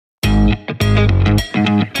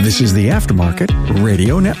This is the Aftermarket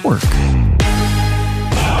Radio Network.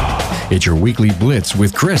 It's your weekly blitz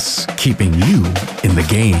with Chris, keeping you in the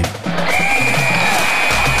game.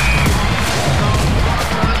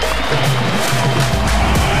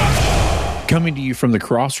 Coming to you from the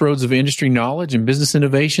crossroads of industry knowledge and business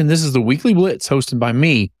innovation, this is the Weekly Blitz hosted by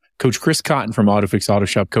me, Coach Chris Cotton from AutoFix Auto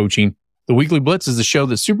Shop Coaching. The Weekly Blitz is the show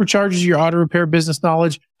that supercharges your auto repair business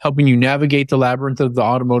knowledge, helping you navigate the labyrinth of the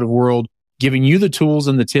automotive world, giving you the tools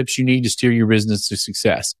and the tips you need to steer your business to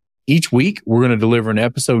success. Each week, we're going to deliver an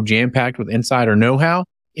episode jam-packed with insider know-how,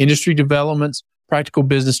 industry developments, practical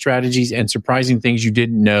business strategies, and surprising things you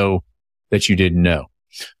didn't know that you didn't know.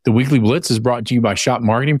 The Weekly Blitz is brought to you by Shop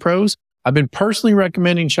Marketing Pros. I've been personally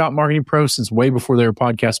recommending Shop Marketing Pros since way before they were a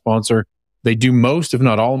podcast sponsor. They do most, if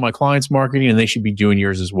not all, of my clients' marketing, and they should be doing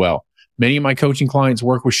yours as well. Many of my coaching clients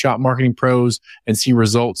work with Shop Marketing Pros and see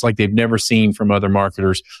results like they've never seen from other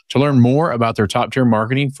marketers. To learn more about their top-tier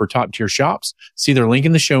marketing for top-tier shops, see their link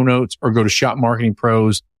in the show notes or go to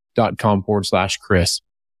shopmarketingpros.com/Chris.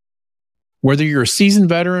 Whether you're a seasoned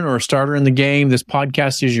veteran or a starter in the game, this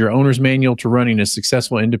podcast is your owner's manual to running a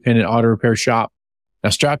successful independent auto repair shop.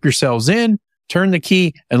 Now strap yourselves in, turn the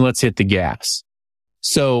key, and let's hit the gas.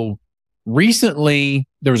 So recently,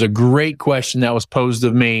 there was a great question that was posed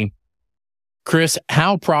of me. Chris,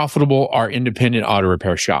 how profitable are independent auto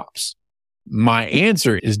repair shops? My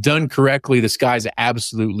answer is, done correctly, the sky's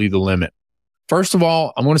absolutely the limit. First of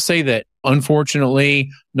all, I want to say that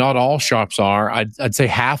unfortunately, not all shops are. I'd say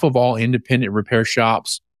half of all independent repair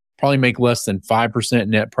shops probably make less than 5%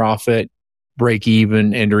 net profit, break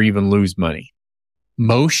even, and or even lose money.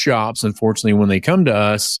 Most shops, unfortunately, when they come to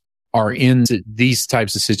us, are in these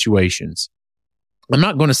types of situations. I'm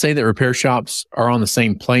not going to say that repair shops are on the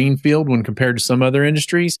same playing field when compared to some other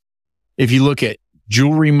industries. If you look at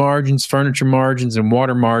jewelry margins, furniture margins, and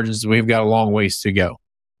water margins, we've got a long ways to go.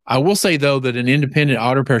 I will say, though, that an independent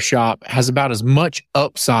auto repair shop has about as much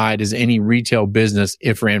upside as any retail business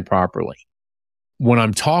if ran properly. When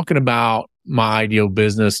I'm talking about my ideal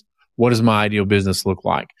business, what does my ideal business look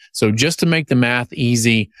like? So just to make the math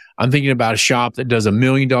easy, I'm thinking about a shop that does $1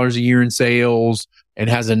 million a year in sales and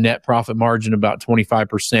has a net profit margin about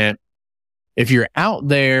 25%. If you're out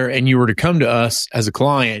there and you were to come to us as a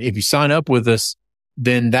client, if you sign up with us,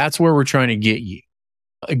 then that's where we're trying to get you.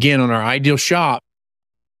 Again, on our ideal shop,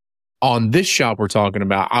 on this shop we're talking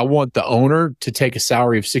about, I want the owner to take a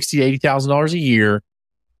salary of $60,000 to $80,000 a year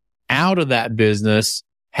out of that business,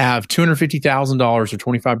 have $250,000 or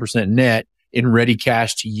 25% net in ready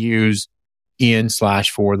cash to use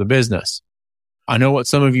in/for the business. I know what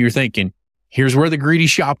some of you are thinking. Here's where the greedy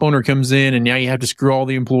shop owner comes in, and now you have to screw all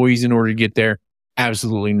the employees in order to get there.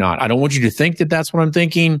 Absolutely not. I don't want you to think that that's what I'm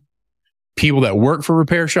thinking. People that work for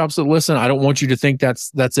repair shops that listen, I don't want you to think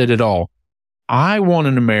that's it at all. I want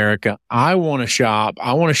an America. I want a shop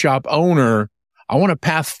owner. I want a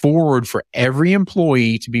path forward for every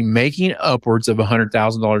employee to be making upwards of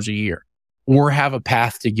 $100,000 a year or have a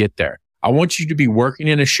path to get there. I want you to be working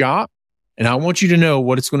in a shop, and I want you to know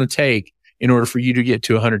what it's going to take in order for you to get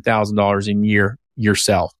to $100,000 in year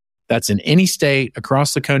yourself. That's in any state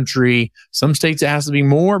across the country. Some states it has to be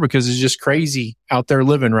more because it's just crazy out there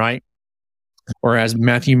living, right? Or as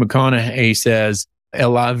Matthew McConaughey says,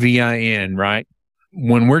 LIVIN, right?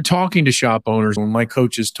 When we're talking to shop owners, when my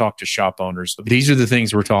coaches talk to shop owners, these are the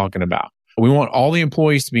things we're talking about. We want all the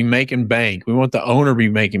employees to be making bank. We want the owner to be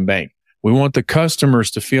making bank. We want the customers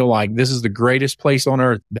to feel like this is the greatest place on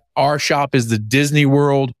earth. Our shop is the Disney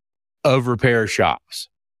World of repair shops.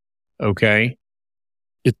 Okay?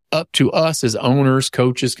 It's up to us as owners,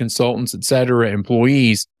 coaches, consultants, etc.,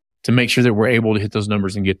 employees to make sure that we're able to hit those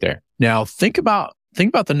numbers and get there. Now, think about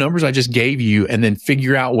the numbers I just gave you and then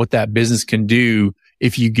figure out what that business can do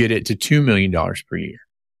if you get it to $2 million per year,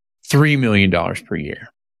 $3 million per year.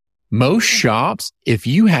 Most shops, if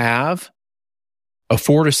you have a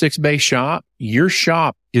 4 to 6 bay shop, your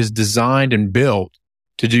shop is designed and built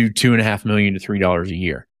to do $2.5 million to $3 a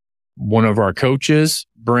year. One of our coaches,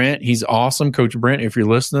 Brent, he's awesome. Coach Brent, if you're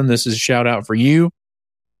listening, this is a shout out for you.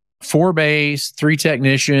 4 bays, 3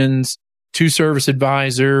 technicians, 2 service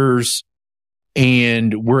advisors,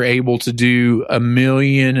 and we're able to do $1.5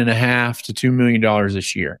 million to $2 million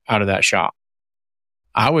this year out of that shop.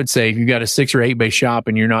 I would say if you got a 6 or 8 bay shop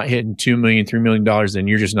and you're not hitting $2 million, $3 million, then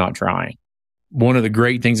you're just not trying. One of the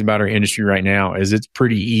great things about our industry right now is it's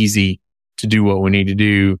pretty easy to do what we need to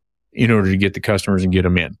do in order to get the customers and get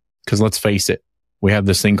them in. Because let's face it, we have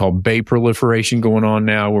this thing called bay proliferation going on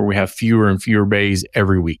now where we have fewer and fewer bays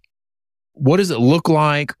every week. What does it look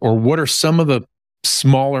like, or what are some of the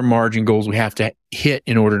smaller margin goals we have to hit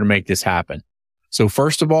in order to make this happen? So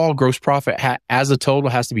first of all, gross profit as a total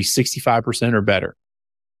has to be 65% or better.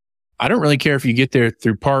 I don't really care if you get there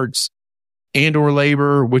through parts and or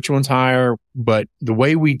labor, which one's higher, but the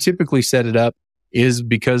way we typically set it up is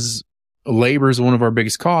because labor is one of our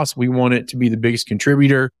biggest costs. We want it to be the biggest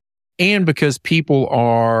contributor, and because people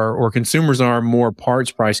are, or consumers are, more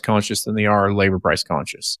parts price conscious than they are labor price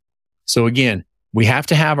conscious. So again, we have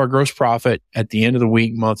to have our gross profit at the end of the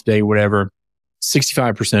week, month, day, whatever,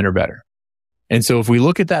 65% or better. And so if we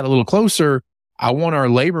look at that a little closer, I want our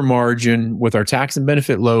labor margin with our tax and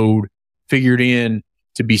benefit load figured in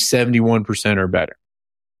to be 71% or better.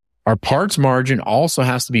 Our parts margin also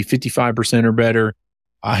has to be 55% or better.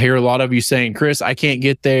 I hear a lot of you saying, Chris, I can't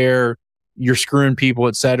get there. You're screwing people,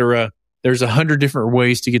 et cetera. There's 100 different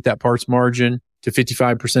ways to get that parts margin to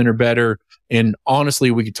 55% or better. And honestly,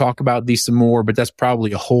 we could talk about these some more, but that's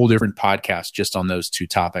probably a whole different podcast just on those two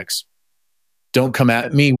topics. Don't come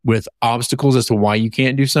at me with obstacles as to why you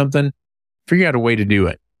can't do something. Figure out a way to do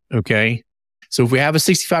it. Okay. So if we have a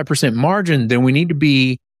 65% margin, then we need to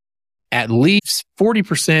be at least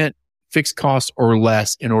 40% fixed cost or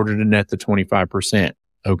less in order to net the 25%.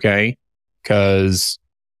 Okay. Because,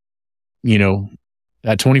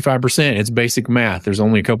 that 25%, it's basic math. There's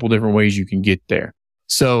only a couple different ways you can get there.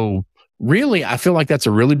 So really, I feel like that's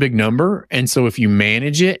a really big number. And so if you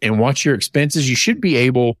manage it and watch your expenses, you should be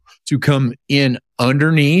able to come in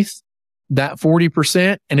underneath that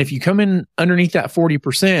 40%. And if you come in underneath that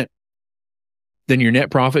 40%, then your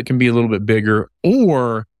net profit can be a little bit bigger,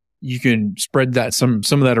 or you can spread that some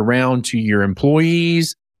of that around to your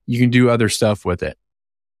employees. You can do other stuff with it.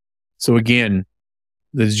 So again,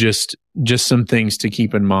 there's just some things to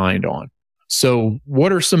keep in mind on. So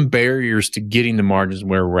what are some barriers to getting the margins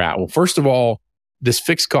where we're at? Well, first of all, this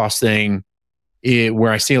fixed cost thing,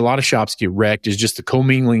 where I see a lot of shops get wrecked, is just the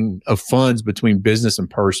commingling of funds between business and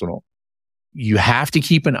personal. You have to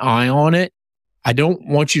keep an eye on it. I don't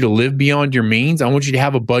want you to live beyond your means. I want you to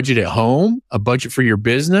have a budget at home, a budget for your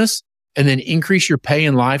business, and then increase your pay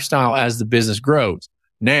and lifestyle as the business grows.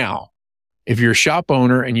 Now, if you're a shop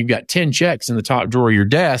owner and you've got 10 checks in the top drawer of your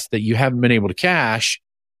desk that you haven't been able to cash,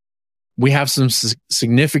 we have some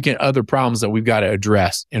significant other problems that we've got to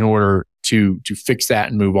address in order to fix that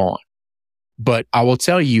and move on. But I will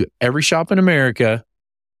tell you, every shop in America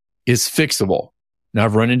is fixable. Now,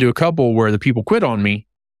 I've run into a couple where the people quit on me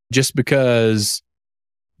just because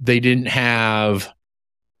they didn't have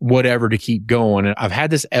whatever to keep going. And I've had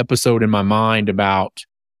this episode in my mind about,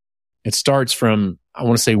 it starts from, I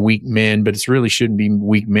want to say weak men, but it really shouldn't be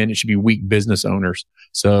weak men. It should be weak business owners.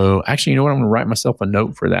 So actually, you know what? I'm going to write myself a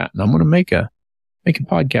note for that. And I'm going to make a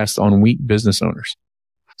podcast on weak business owners.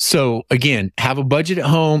 So again, have a budget at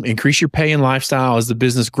home, increase your pay and lifestyle as the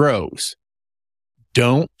business grows.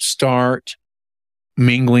 Don't start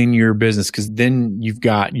mingling your business, because then you've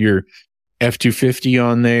got your F-250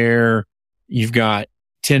 on there. You've got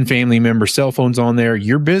 10 family member cell phones on there.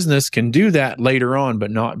 Your business can do that later on, but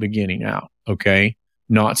not beginning out. Okay.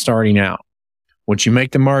 Not starting out. Once you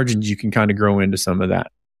make the margins, you can kind of grow into some of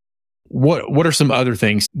that. What are some other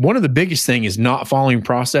things? One of the biggest thing is not following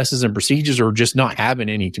processes and procedures, or just not having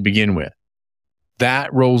any to begin with.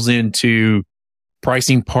 That rolls into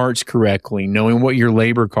pricing parts correctly, knowing what your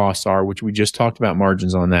labor costs are, which we just talked about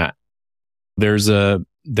margins on that. There's a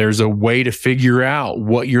way to figure out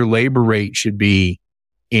what your labor rate should be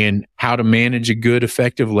and how to manage a good,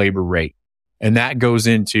 effective labor rate. And that goes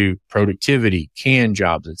into productivity, can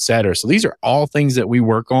jobs, et cetera. So these are all things that we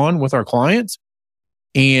work on with our clients.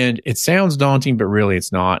 And it sounds daunting, but really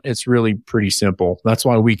it's not. It's really pretty simple. That's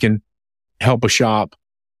why we can help a shop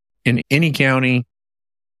in any county,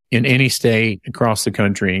 in any state, across the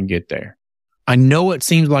country, and get there. I know it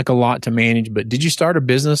seems like a lot to manage, but did you start a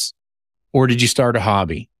business or did you start a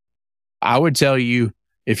hobby? I would tell you,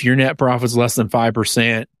 if your net profit's less than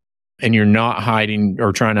 5% and you're not hiding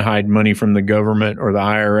or trying to hide money from the government or the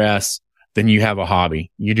IRS, then you have a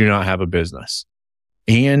hobby. You do not have a business.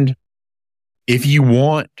 And if you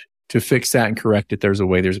want to fix that and correct it, there's a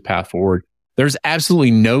way, there's a path forward. There's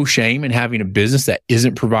absolutely no shame in having a business that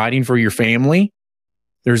isn't providing for your family.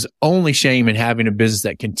 There's only shame in having a business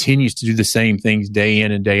that continues to do the same things day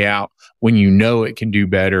in and day out when you know it can do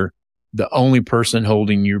better. The only person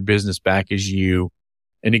holding your business back is you.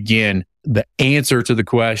 And again, the answer to the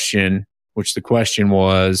question, which the question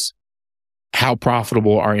was, how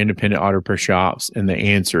profitable are independent auto repair shops? And the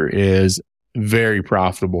answer is very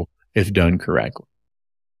profitable if done correctly.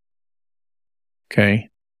 Okay.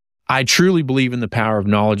 I truly believe in the power of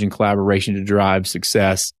knowledge and collaboration to drive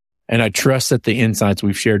success. And I trust that the insights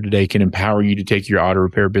we've shared today can empower you to take your auto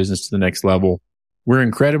repair business to the next level. We're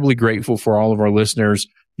incredibly grateful for all of our listeners.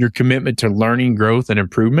 Your commitment to learning, growth, and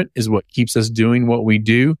improvement is what keeps us doing what we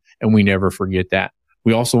do, and we never forget that.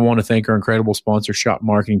 We also want to thank our incredible sponsor, Shop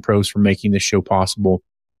Marketing Pros, for making this show possible.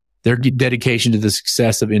 Their dedication to the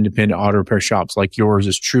success of independent auto repair shops like yours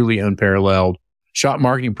is truly unparalleled. Shop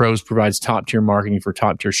Marketing Pros provides top-tier marketing for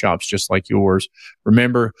top-tier shops just like yours.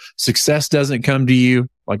 Remember, success doesn't come to you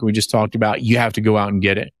like we just talked about. You have to go out and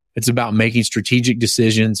get it. It's about making strategic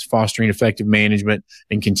decisions, fostering effective management,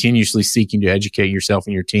 and continuously seeking to educate yourself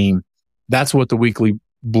and your team. That's what the weekly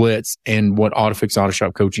blitz and what AutoFix Auto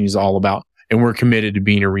Shop coaching is all about. And we're committed to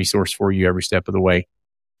being a resource for you every step of the way.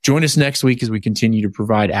 Join us next week as we continue to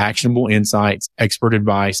provide actionable insights, expert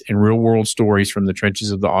advice, and real-world stories from the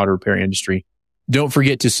trenches of the auto repair industry. Don't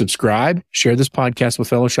forget to subscribe, share this podcast with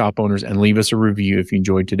fellow shop owners, and leave us a review if you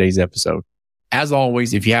enjoyed today's episode. As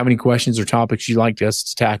always, if you have any questions or topics you'd like us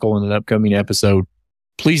to tackle in an upcoming episode,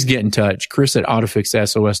 please get in touch. Chris at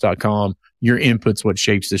AutoFixSOS.com. Your input's what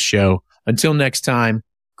shapes this show. Until next time,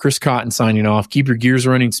 Chris Cotton signing off. Keep your gears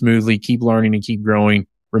running smoothly. Keep learning and keep growing.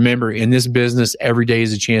 Remember, in this business, every day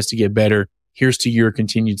is a chance to get better. Here's to your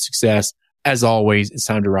continued success. As always, it's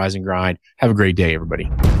time to rise and grind. Have a great day, everybody.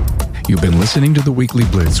 You've been listening to the Weekly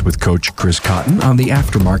Blitz with Coach Chris Cotton on the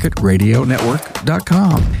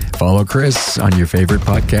AftermarketRadioNetwork.com. Follow Chris on your favorite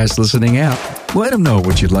podcast listening app. Let him know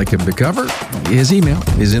what you'd like him to cover. His email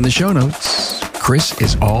is in the show notes. Chris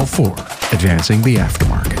is all for advancing the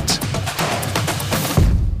aftermarket.